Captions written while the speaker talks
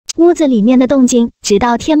屋子里面的动静直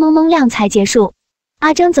到天蒙蒙亮才结束。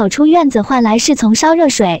阿征走出院子，换来侍从烧热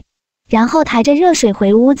水，然后抬着热水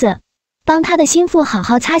回屋子，帮他的心腹好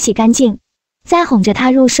好擦洗干净，再哄着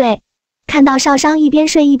他入睡。看到少商一边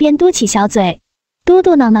睡一边嘟起小嘴，嘟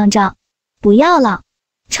嘟囔囔着：“不要了，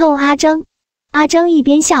臭阿征。”阿征一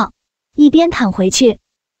边笑一边躺回去，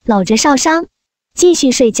搂着少商继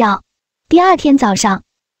续睡觉。第二天早上，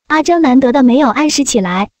阿征难得的没有按时起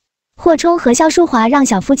来。霍冲和萧淑华让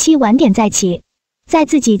小夫妻晚点再起，在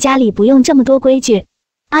自己家里不用这么多规矩。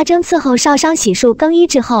阿征伺候少商洗漱更衣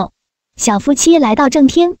之后，小夫妻来到正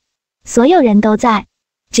厅，所有人都在。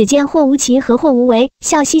只见霍无奇和霍无为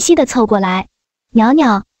笑嘻嘻地凑过来：“袅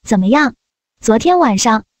袅，怎么样？”昨天晚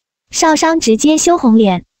上，少商直接羞红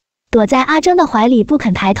脸，躲在阿征的怀里不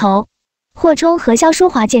肯抬头。霍冲和萧淑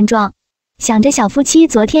华见状，想着小夫妻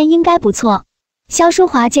昨天应该不错。萧淑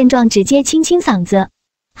华见状直接清清嗓子：“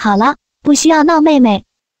好了，不需要闹妹妹，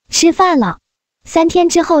吃饭了。”3天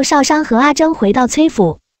之后，少商和阿征回到崔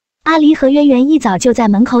府，阿离和渊源一早就在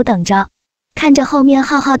门口等着，看着后面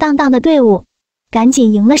浩浩荡荡的队伍，赶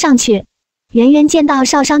紧迎了上去。渊源见到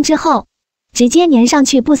少商之后，直接粘上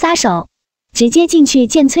去不撒手，直接进去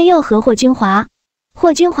见崔佑和霍君华。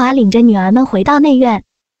霍君华领着女儿们回到内院，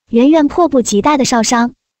圆圆迫不及待的少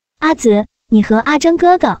商：“阿紫，你和阿征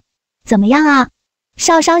哥哥怎么样啊？”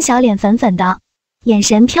少商小脸粉粉的，眼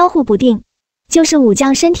神飘忽不定，就是武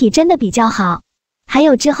将身体真的比较好。还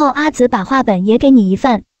有之后阿紫把画本也给你一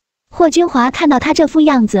份。霍君华看到他这副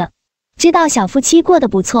样子，知道小夫妻过得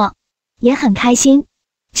不错，也很开心，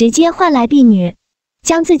直接唤来婢女，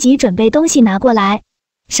将自己准备东西拿过来。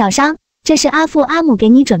少商，这是阿父阿母给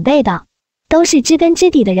你准备的，都是知根知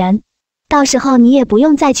底的人，到时候你也不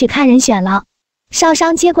用再去看人选了。少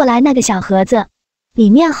商接过来那个小盒子，里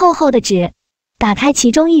面厚厚的纸，打开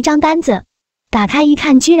其中一张单子，打开一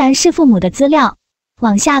看，居然是父母的资料。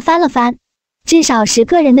往下翻了翻，至少10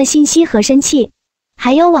个人的信息和生契，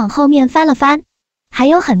还有往后面翻了翻，还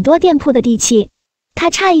有很多店铺的地契。他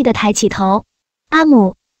诧异的抬起头：“阿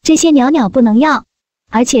母，这些袅袅不能要，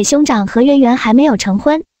而且兄长和圆圆还没有成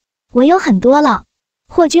婚，我有很多了。”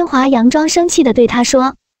霍君华佯装生气的对他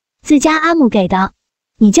说：“自家阿母给的，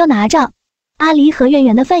你就拿着。阿离和圆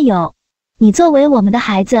圆的份有，你作为我们的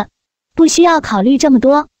孩子，不需要考虑这么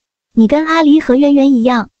多。你跟阿离和圆圆一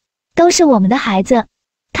样，都是我们的孩子，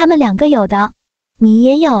他们2个有的，你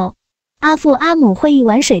也有。阿父阿母会一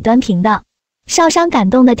碗水端平的。”少商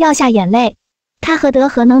感动的掉下眼泪，他何德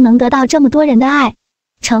何能得到这么多人的爱？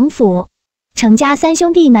程府，程家3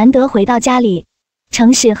兄弟难得回到家里，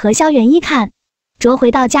程氏和萧元一看着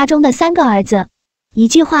回到家中的3个儿子，一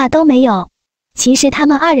句话都没有。其实他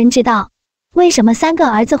们2人知道为什么3个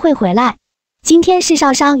儿子会回来。今天是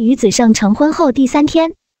少商与子胜成婚后第3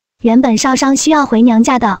天，原本少商需要回娘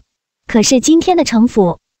家的，可是今天的程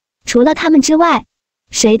府除了他们之外，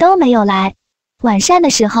谁都没有来。晚膳的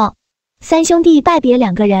时候，3兄弟拜别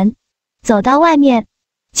2个人，走到外面，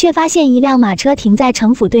却发现一辆马车停在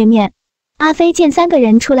程府对面。阿飞见3个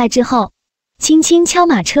人出来之后，轻轻敲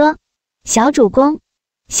马车：“小主公，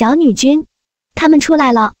小女君，他们出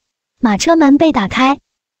来了。”马车门被打开，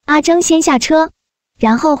阿征先下车，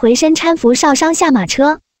然后回身搀扶少商下马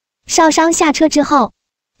车。少商下车之后，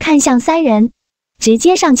看向3人，直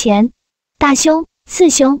接上前：“大兄、四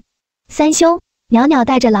兄、3兄，袅袅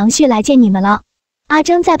带着郎婿来见你们了。”阿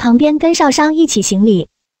征在旁边跟少商一起行礼。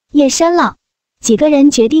夜深了，几个人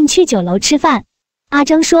决定去酒楼吃饭。阿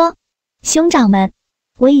征说：“兄长们，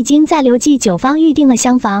我已经在刘记酒坊预定了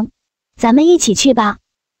厢房，咱们一起去吧。”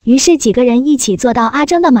于是几个人一起坐到阿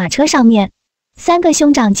征的马车上面。3个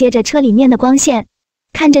兄长借着车里面的光线，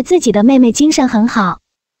看着自己的妹妹精神很好，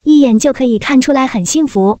一眼就可以看出来很幸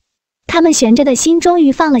福。他们悬着的心终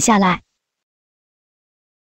于放了下来。